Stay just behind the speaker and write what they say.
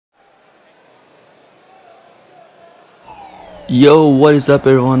Yo, what is up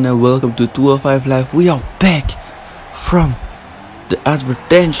everyone and welcome to 205 Live. We are back from the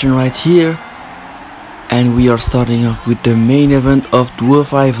advertension right here, and we are starting off with the main event of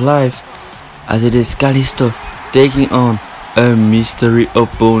 205 Live, as it is Kalisto taking on a mystery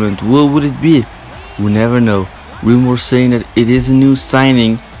opponent. Who would it be? We never know. Rumors saying that it is a new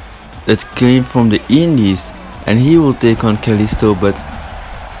signing that came from the Indies and he will take on Kalisto, but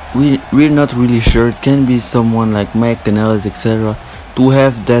we're not really sure. It can be someone like Mike Canales, etc. to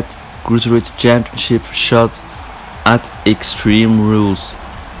have that Cruiserweight Championship shot at Extreme Rules.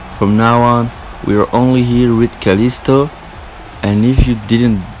 From now on, we are only here with Kalisto, and if you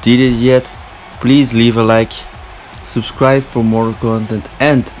did it yet, please leave a like, subscribe for more content,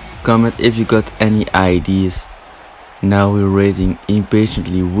 and comment if you got any ideas. Now we're waiting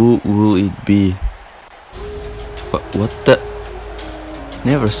impatiently. Who will it be? What the?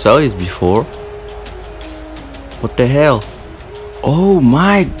 Never saw this before. What the hell? Oh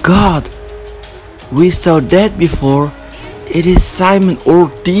my god! We saw that before. It is Simon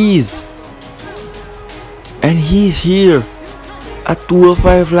Ortiz, and he's here at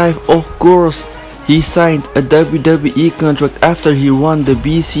 205 Live. Of course, he signed a WWE contract after he won the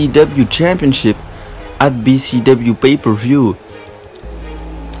BCW Championship at BCW pay-per-view.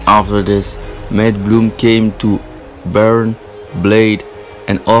 After this, Matt Bloom came to Baron Blade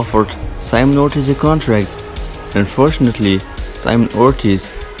and offered Simon Ortiz a contract. Unfortunately, Simon Ortiz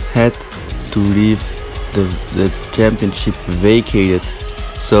had to leave the championship vacated.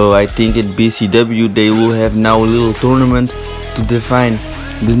 So I think at BCW they will have now a little tournament to define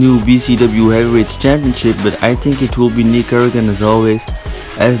the new BCW Heavyweight Championship, but I think it will be Nick Corrigan as always,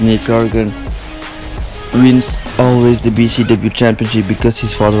 as Nick Corrigan wins always the BCW Championship because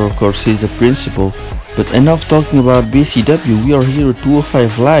his father, of course, is a principal. But enough talking about BCW, we are here at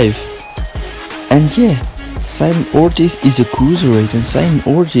 205 Live. And yeah, Simon Ortiz is a cruiserweight, and Simon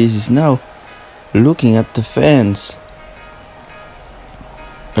Ortiz is now looking at the fans.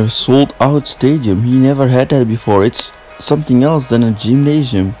 A sold out stadium, he never had that before. It's something else than a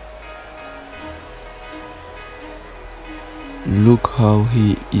gymnasium. Look how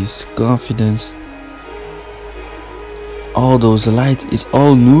he is confident. All those lights is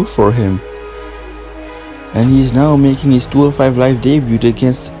all new for him. And he is now making his 205 Live debut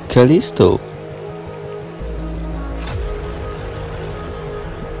against Kalisto.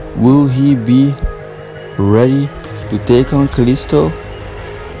 Will he be ready to take on Kalisto?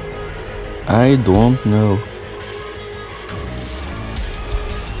 I don't know.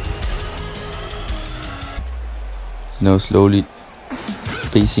 He's now slowly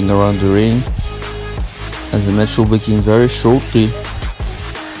pacing around the ring, as the match will begin very shortly.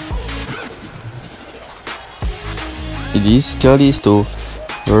 It is Kalisto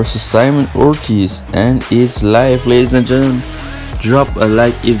versus Simon Ortiz, and it's live, ladies and gentlemen. Drop a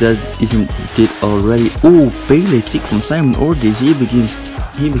like if that isn't did already. Oh, Pele kick from Simon Ortiz. He begins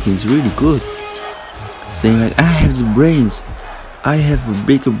really good, saying like, I have the brains, I have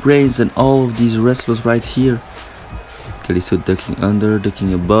bigger brains than all of these wrestlers right here. Kalisto ducking under,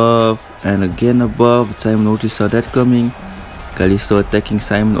 ducking above, and again above. Simon Ortiz saw that coming. Kalisto attacking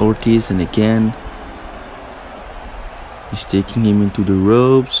Simon Ortiz, and again he's taking him into the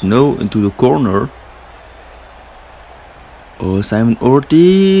ropes. No, into the corner. Oh, Simon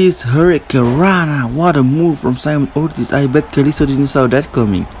Ortiz, Hurricane Rana. What a move from Simon Ortiz. I bet Kalisto didn't saw that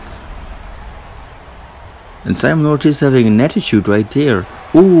coming. And Simon Ortiz having an attitude right there.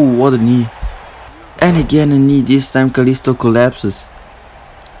 Ooh, what a knee. And again a knee. This time Kalisto collapses.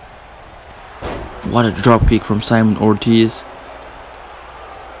 What a drop kick from Simon Ortiz.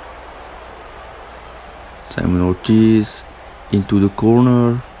 Simon Ortiz into the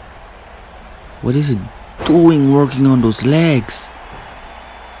corner. What is it doing, working on those legs?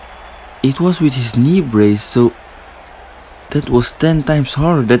 It was with his knee brace, so that was 10 times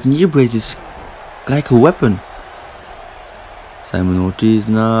harder. That knee brace is like a weapon. Simon Ortiz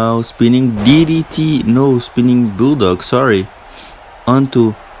now spinning DDT, no, spinning bulldog, sorry,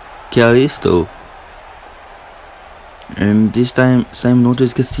 onto Kalisto. And this time Simon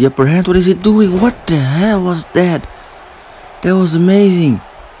Ortiz gets the upper hand. What is it doing? What the hell was that? That was amazing.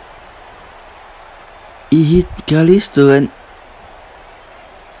 He hit Kalisto,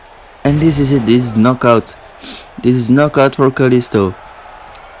 and this is it. This is knockout. This is knockout for Kalisto.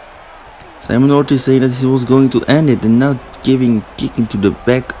 Simon Ortiz saying that he was going to end it, and now giving kick into the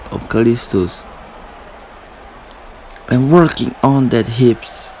back of Kalisto's, and working on that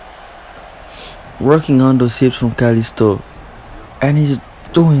hips. Working on those hips from Kalisto, and he's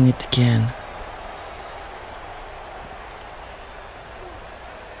doing it again.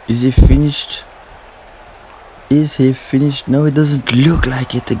 Is he finished? Is he finished? No, it doesn't look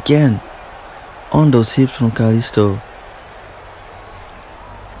like it again. On those hips from Kalisto.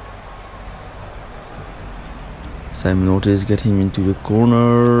 Simon Ortiz get him into the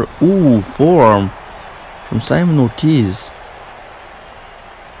corner. Ooh, forearm from Simon Ortiz.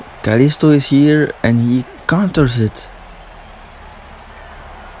 Kalisto is here and he counters it.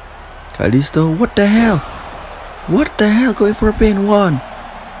 Kalisto, what the hell? What the hell? Going for a pin. 1,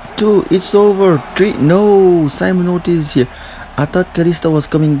 2, it's over. 3, no, Simon Ortiz is here. I thought Kalisto was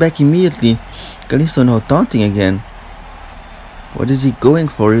coming back immediately. Kalisto now taunting again. What is he going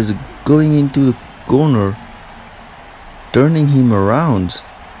for? He's going into the corner, turning him around.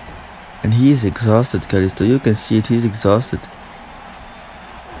 And he is exhausted, Kalisto. You can see it, he's exhausted.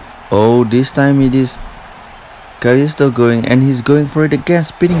 Oh, this time it is Kalisto going, and he's going for it again.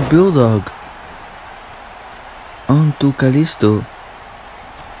 Spinning Bulldog onto Kalisto.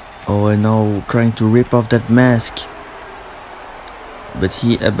 Oh, and now trying to rip off that mask, but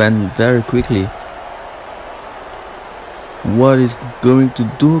he abandoned very quickly. What is going to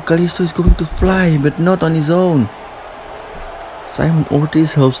do? Kalisto is going to fly, but not on his own. Simon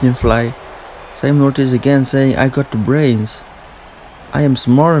Ortiz helps him fly. Simon Ortiz again saying, I got the brains. I am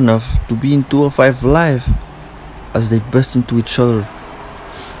smart enough to be in 205 live, as they bust into each other.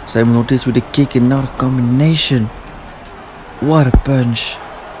 Simon Ortiz with a kick and now a combination. What a punch.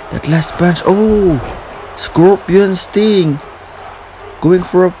 That last punch. Oh, Scorpion Sting. Going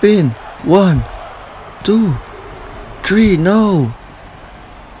for a pin. 1, 2, 3. No.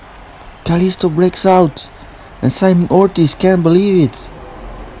 Kalisto breaks out. And Simon Ortiz can't believe it.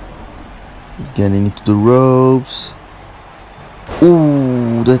 He's getting into the ropes.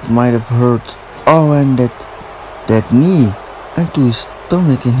 Ooh, that might have hurt. Oh, and that knee into his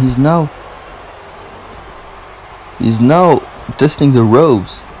stomach, and he's now testing the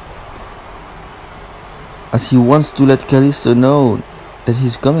ropes, as he wants to let Kalisto know that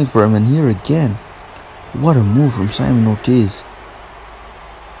he's coming for him. And here again, what a move from Simon Ortiz.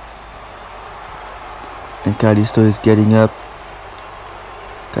 And Kalisto is getting up.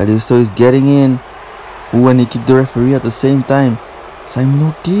 Kalisto is getting in. Ooh, and he kicked the referee at the same time. Simon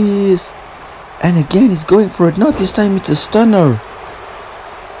Ortiz. And again he's going for it. Not this time, it's a stunner.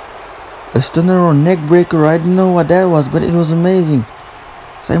 A stunner or neck breaker. I don't know what that was, but it was amazing.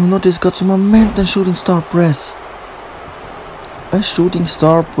 Simon Ortiz got some momentum. Shooting star press. A shooting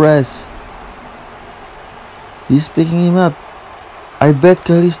star press. He's picking him up. I bet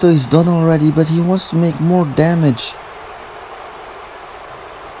Kalisto is done already, but he wants to make more damage.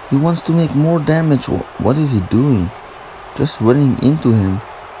 He wants to make more damage. What is he doing? Just running into him.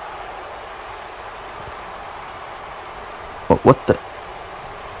 What the?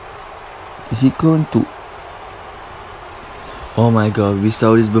 Is he going to? Oh my god, we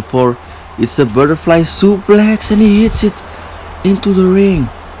saw this before. It's a butterfly suplex and he hits it into the ring.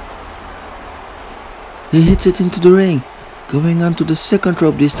 He hits it into the ring. Going on to the second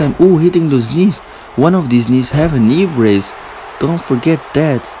rope this time. Ooh, hitting those knees. One of these knees have a knee brace. Don't forget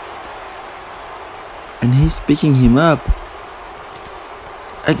that. And he's picking him up.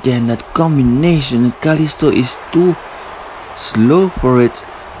 Again, that combination. Kalisto is too slow for it.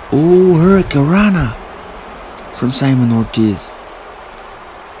 Oh, Hurricanrana from Simon Ortiz.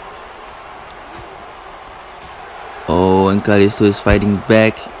 Oh, and Kalisto is fighting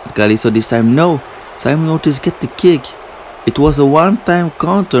back. Kalisto this time, no. Simon Ortiz get the kick. It was a one-time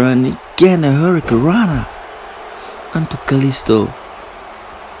counter, and again a Hurricanrana onto Kalisto.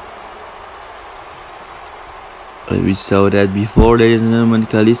 We saw that before, ladies and gentlemen.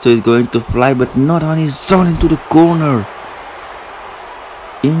 Kalisto is going to fly, but not on his own, into the corner.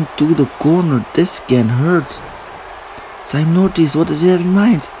 Into the corner. This can hurt. Simon Ortiz, what does he have in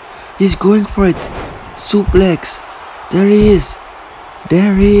mind? He's going for it. Suplex. There he is.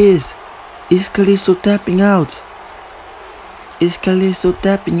 There he is. Is Kalisto tapping out? Is Kalisto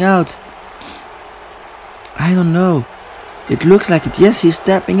tapping out? I don't know. It looks like it. Yes, he's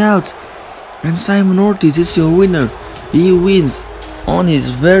tapping out. And Simon Ortiz is your winner. He wins on his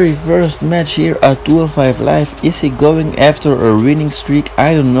very first match here at 205 Live. Is he going after a winning streak?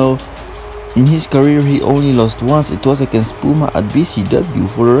 I don't know. In his career he only lost once. It was against Puma at BCW.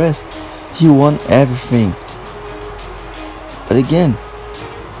 For the rest, he won everything. But again,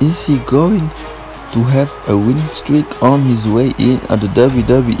 is he going to have a winning streak on his way in at the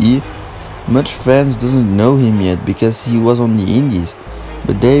WWE? Much fans doesn't know him yet because he was on the indies,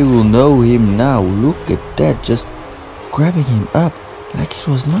 but they will know him now. Look at that, just grabbing him up like it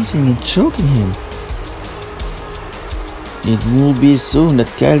was nothing and choking him. It will be soon that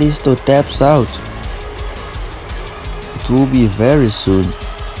Kalisto taps out. It will be very soon.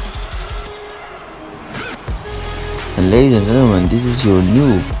 And ladies and gentlemen, this is your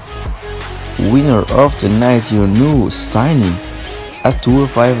new winner of the night, your new signing at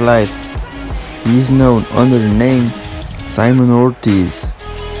 205 Live. He is known under the name Simon Ortiz.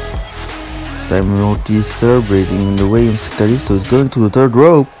 Simon Ortiz celebrating in the way Kalisto is going to the third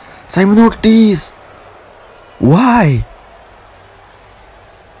rope. Simon Ortiz! Why?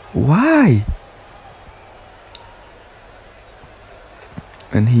 Why?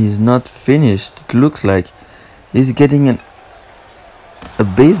 And he is not finished. It looks like he's getting a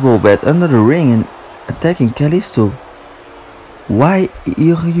baseball bat under the ring and attacking Kalisto. Why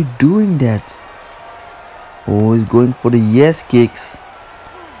are you doing that? Oh, he's going for the yes kicks.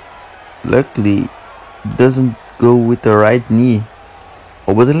 Luckily, doesn't go with the right knee.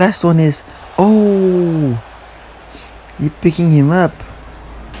 Oh, but the last one is... Oh! He's picking him up.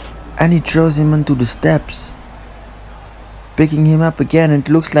 And he throws him onto the steps. Picking him up again, and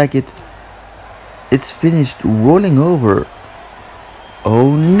it looks like it's finished, rolling over.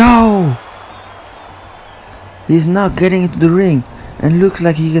 Oh no! He's now getting into the ring and looks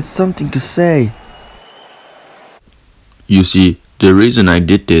like he gets something to say. You see, the reason I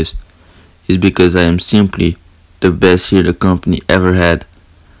did this is because I am simply the best here the company ever had,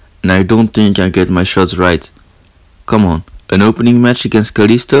 and I don't think I get my shots right. Come on, an opening match against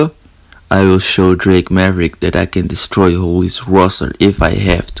Kalisto? I will show Drake Maverick that I can destroy his roster if I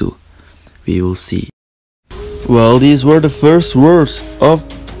have to. We will see. Well, these were the first words of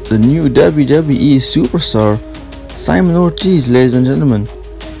the new WWE superstar, Simon Ortiz, ladies and gentlemen.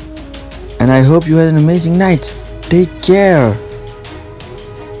 And I hope you had an amazing night. Take care.